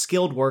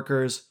 skilled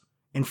workers,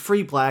 and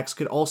free blacks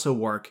could also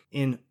work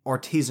in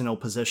artisanal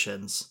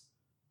positions.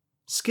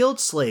 Skilled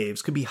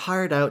slaves could be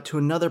hired out to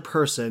another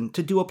person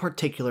to do a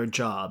particular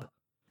job.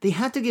 They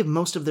had to give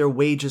most of their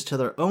wages to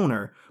their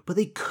owner, but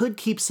they could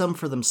keep some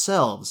for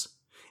themselves,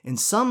 and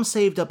some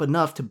saved up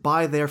enough to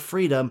buy their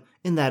freedom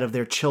and that of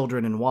their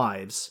children and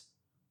wives.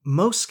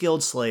 Most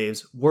skilled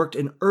slaves worked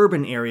in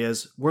urban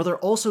areas where there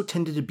also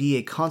tended to be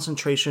a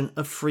concentration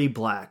of free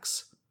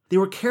blacks. They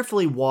were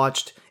carefully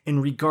watched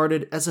and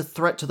regarded as a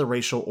threat to the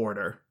racial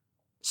order.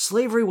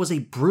 Slavery was a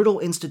brutal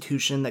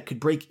institution that could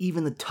break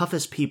even the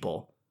toughest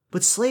people,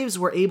 but slaves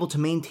were able to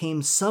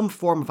maintain some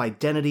form of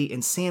identity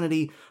and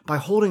sanity by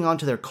holding on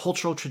to their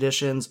cultural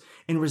traditions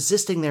and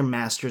resisting their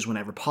masters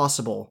whenever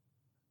possible.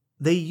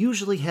 They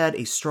usually had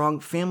a strong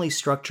family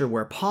structure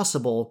where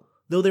possible,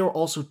 though they were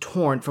also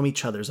torn from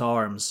each other's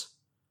arms.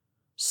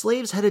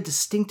 Slaves had a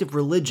distinctive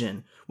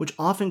religion, which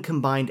often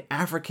combined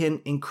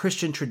African and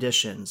Christian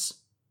traditions.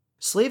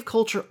 Slave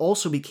culture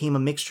also became a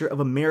mixture of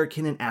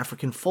American and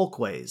African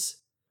folkways.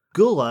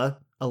 Gula,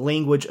 a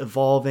language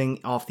evolving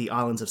off the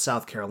islands of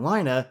South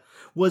Carolina,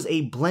 was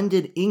a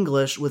blended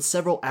English with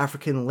several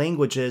African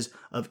languages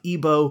of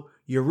Igbo,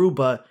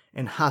 Yoruba,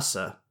 and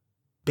Hausa.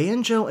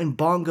 Banjo and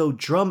bongo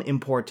drum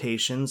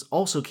importations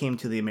also came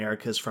to the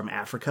Americas from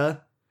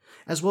Africa,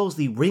 as well as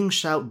the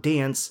ring-shout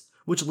dance,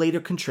 which later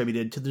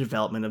contributed to the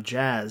development of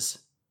jazz.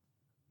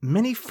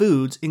 Many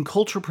foods and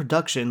cultural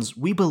productions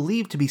we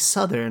believe to be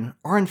Southern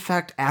are in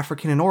fact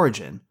African in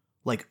origin,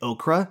 like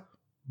okra,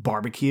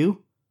 barbecue,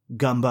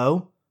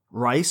 gumbo,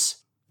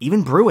 rice,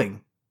 even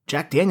brewing.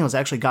 Jack Daniels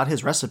actually got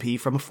his recipe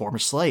from a former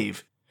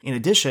slave. In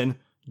addition,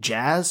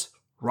 jazz,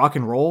 rock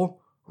and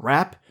roll,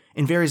 rap,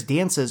 and various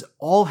dances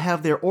all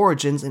have their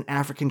origins in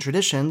African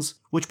traditions,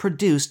 which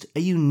produced a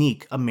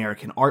unique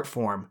American art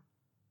form.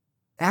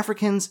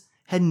 Africans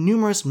had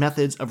numerous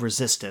methods of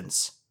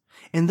resistance,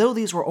 and though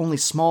these were only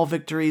small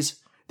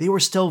victories, they were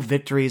still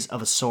victories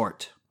of a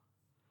sort.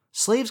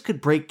 Slaves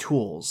could break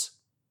tools,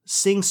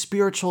 sing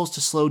spirituals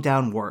to slow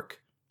down work,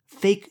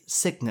 fake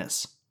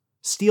sickness,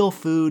 steal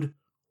food,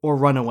 or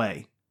run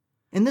away.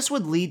 And this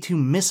would lead to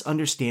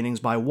misunderstandings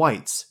by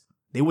whites.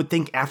 They would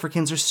think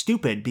Africans are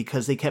stupid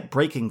because they kept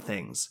breaking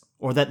things,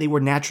 or that they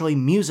were naturally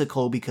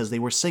musical because they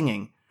were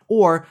singing,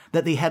 or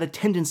that they had a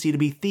tendency to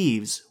be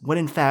thieves, when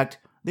in fact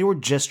they were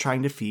just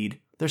trying to feed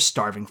their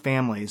starving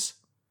families.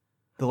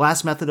 The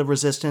last method of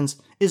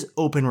resistance is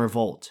open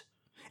revolt,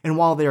 and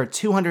while there are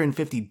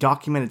 250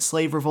 documented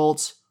slave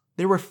revolts,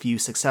 there were few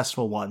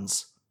successful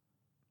ones.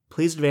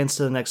 Please advance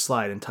to the next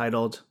slide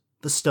entitled,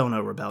 The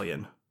Stono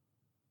Rebellion.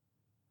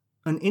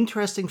 An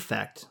interesting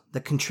fact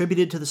that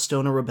contributed to the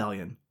Stono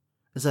Rebellion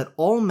is that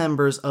all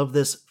members of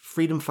this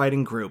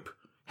freedom-fighting group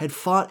had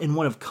fought in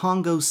one of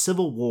Congo's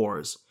civil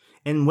wars,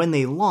 and when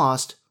they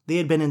lost, they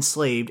had been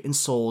enslaved and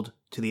sold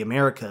to the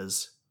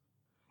Americas.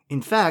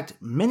 In fact,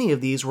 many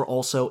of these were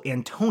also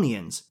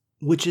Antonians,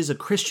 which is a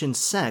Christian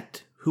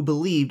sect who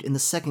believed in the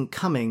second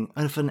coming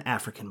of an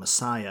African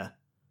Messiah.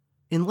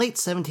 In late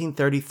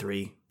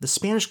 1733, the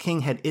Spanish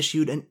king had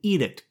issued an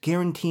edict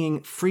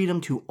guaranteeing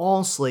freedom to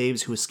all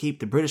slaves who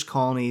escaped the British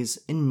colonies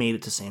and made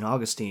it to St.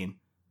 Augustine.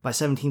 By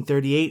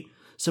 1738,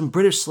 some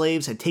British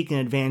slaves had taken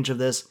advantage of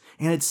this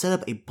and had set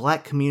up a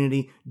black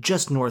community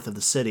just north of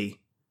the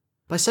city.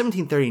 By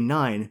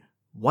 1739,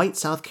 white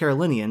South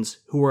Carolinians,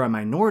 who were a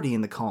minority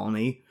in the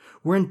colony,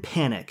 were in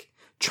panic,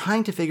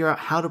 trying to figure out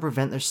how to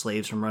prevent their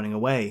slaves from running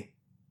away.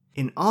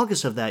 In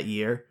August of that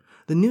year,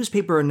 the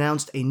newspaper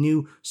announced a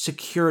new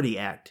Security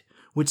Act,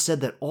 which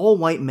said that all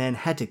white men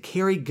had to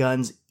carry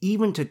guns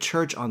even to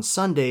church on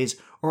Sundays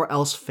or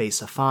else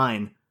face a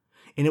fine,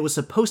 and it was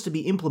supposed to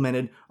be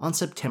implemented on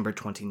September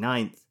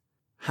 29th.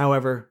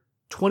 However,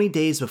 20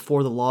 days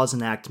before the law's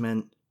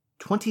enactment,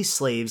 20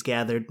 slaves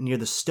gathered near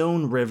the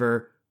Stone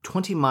River,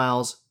 20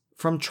 miles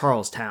from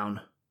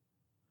Charlestown.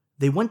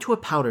 They went to a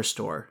powder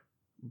store,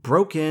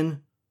 broke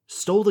in,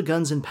 stole the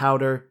guns and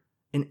powder,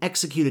 and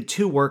executed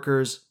 2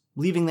 workers,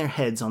 leaving their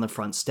heads on the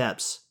front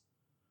steps.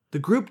 The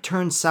group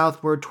turned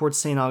southward towards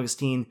St.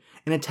 Augustine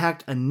and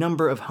attacked a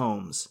number of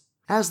homes.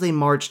 As they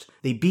marched,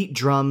 they beat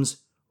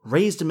drums,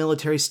 raised a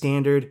military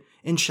standard,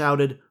 and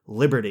shouted,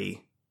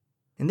 "Liberty!"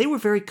 And they were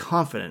very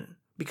confident,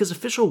 because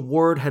official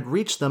word had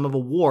reached them of a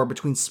war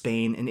between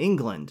Spain and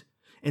England,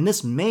 and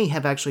this may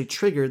have actually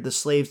triggered the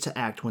slaves to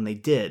act when they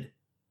did.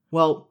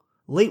 Well,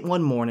 late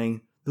one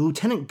morning, the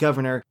lieutenant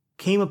governor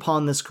came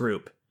upon this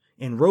group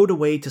and rode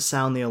away to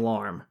sound the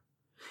alarm.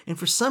 And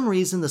for some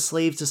reason, the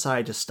slaves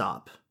decided to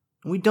stop.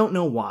 And we don't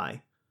know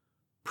why.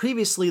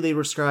 Previously, they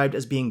were described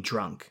as being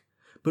drunk,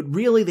 but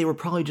really they were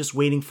probably just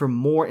waiting for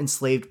more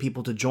enslaved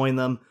people to join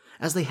them,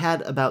 as they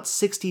had about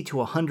 60 to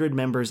 100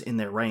 members in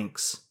their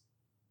ranks.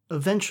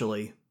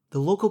 Eventually, the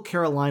local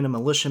Carolina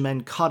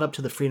militiamen caught up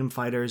to the freedom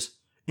fighters,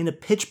 and a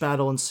pitched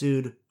battle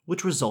ensued,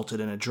 which resulted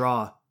in a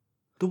draw.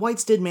 The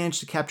whites did manage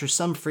to capture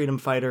some freedom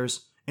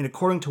fighters, and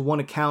according to one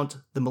account,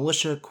 the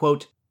militia,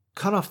 quote,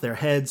 cut off their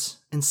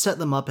heads and set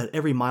them up at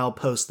every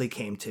milepost they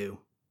came to,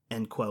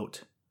 end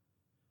quote.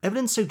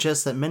 Evidence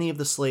suggests that many of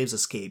the slaves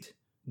escaped,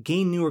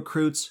 gained new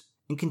recruits,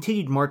 and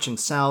continued marching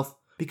south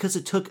because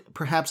it took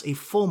perhaps a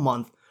full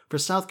month for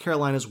South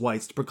Carolina's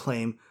whites to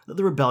proclaim that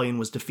the rebellion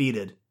was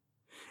defeated.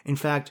 In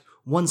fact,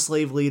 one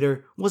slave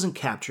leader wasn't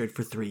captured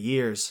for 3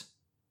 years.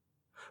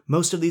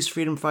 Most of these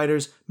freedom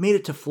fighters made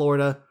it to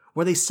Florida,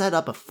 where they set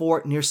up a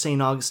fort near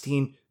St.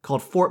 Augustine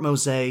called Fort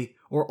Mose,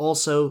 or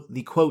also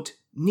the, quote,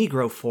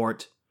 Negro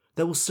Fort,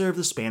 that will serve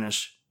the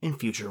Spanish in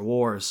future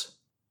wars.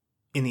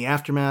 In the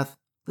aftermath,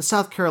 the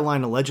South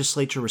Carolina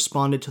legislature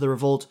responded to the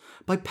revolt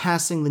by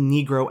passing the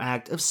Negro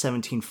Act of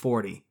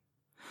 1740.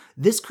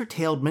 This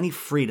curtailed many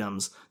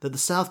freedoms that the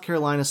South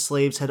Carolina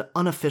slaves had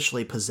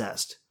unofficially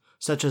possessed,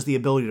 such as the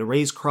ability to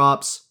raise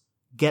crops,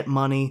 get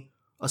money,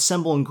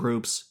 assemble in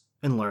groups,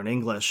 and learn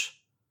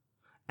English.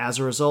 As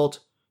a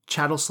result,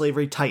 chattel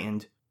slavery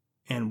tightened,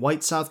 and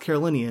white South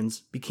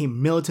Carolinians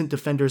became militant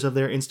defenders of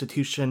their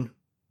institution,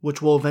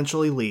 which will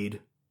eventually lead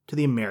to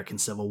the American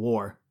Civil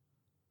War.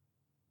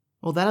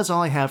 Well, that is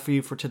all I have for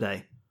you for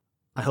today.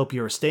 I hope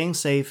you are staying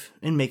safe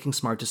and making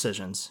smart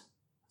decisions.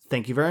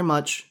 Thank you very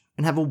much,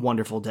 and have a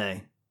wonderful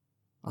day.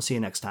 I'll see you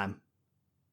next time.